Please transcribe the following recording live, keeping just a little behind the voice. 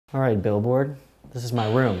All right, Billboard, this is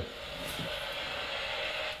my room.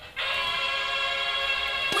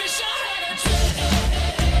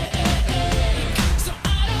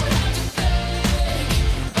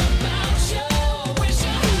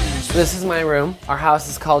 This is my room. Our house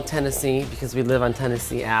is called Tennessee because we live on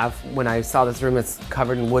Tennessee Ave. When I saw this room, it's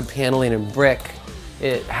covered in wood paneling and brick.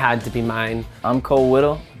 It had to be mine. I'm Cole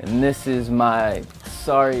Whittle, and this is my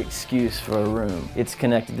sorry excuse for a room. It's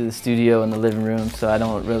connected to the studio and the living room, so I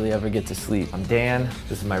don't really ever get to sleep. I'm Dan.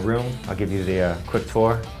 This is my room. I'll give you the quick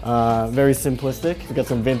tour. Very simplistic. We got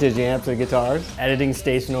some vintage amps and guitars. Editing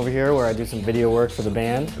station over here where I do some video work for the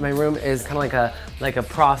band. My room is kind of like a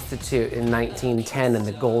prostitute in 1910 and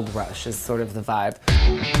the gold rush is sort of the vibe.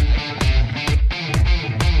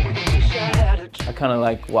 I kind of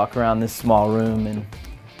like walk around this small room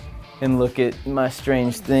and look at my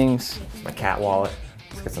strange things. It's my cat wallet.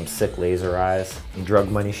 It's got some sick laser eyes. And drug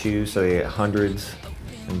money shoes, so you get hundreds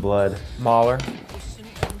in blood. Mauler.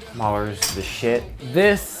 Mauler's the shit.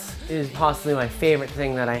 This is possibly my favorite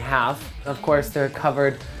thing that I have. Of course, they're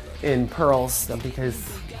covered in pearls because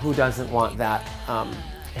who doesn't want that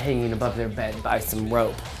hanging above their bed by some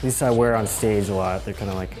rope? These I wear on stage a lot. They're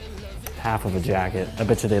kind of like half of a jacket. I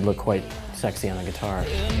bet you they'd look quite sexy on a guitar.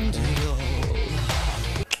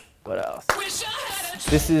 What else?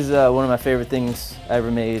 This is one of my favorite things I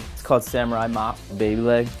ever made. It's called Samurai Mop, baby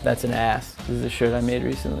leg. That's an ass. This is a shirt I made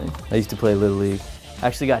recently. I used to play Little League. I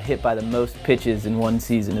actually got hit by the most pitches in one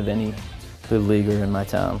season of any Little Leaguer in my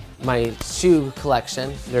town. My shoe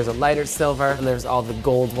collection, there's a lighter silver and there's all the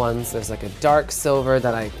gold ones. There's like a dark silver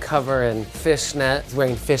that I cover in fishnet.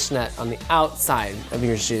 Wearing fishnet on the outside of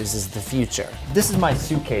your shoes is the future. This is my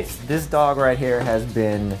suitcase. This dog right here has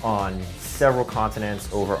been on several continents,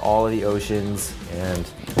 over all of the oceans, and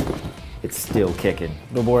it's still kicking.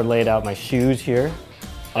 Billboard laid out my shoes here.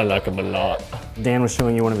 I like them a lot. Dan was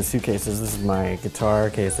showing you one of his suitcases. This is my guitar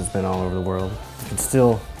case that's been all over the world. You can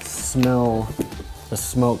still smell the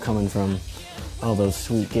smoke coming from all those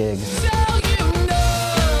sweet gigs.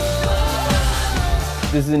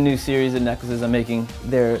 This is a new series of necklaces I'm making.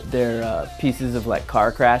 They're pieces of like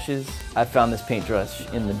car crashes. I found this paintbrush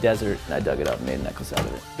in the desert and I dug it up and made a necklace out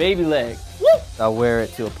of it. Baby leg. Woo! I'll wear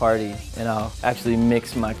it to a party and I'll actually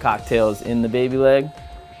mix my cocktails in the baby leg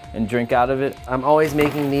and drink out of it. I'm always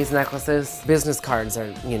making these necklaces. Business cards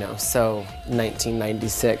are, you know, so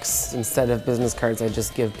 1996. Instead of business cards, I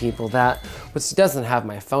just give people that, which doesn't have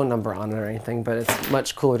my phone number on it or anything, but it's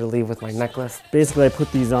much cooler to leave with my necklace. Basically, I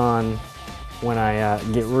put these on when I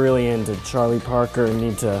get really into Charlie Parker and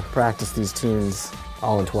need to practice these tunes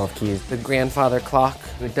all in 12 keys. The grandfather clock,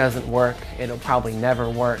 it doesn't work. It'll probably never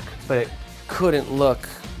work, but it couldn't look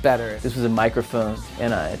better. This was a microphone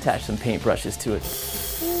and I attached some paintbrushes to it.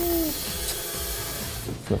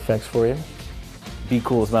 Some effects for you. Be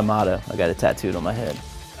cool is my motto. I got it tattooed on my head.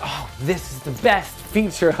 Oh, this is the best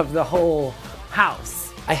feature of the whole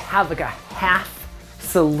house. I have like a half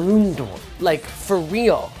saloon door, like for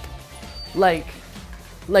real. Like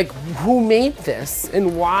who made this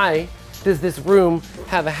and why does this room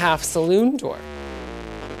have a half saloon door?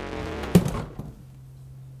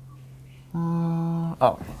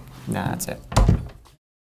 Oh, nah, that's it.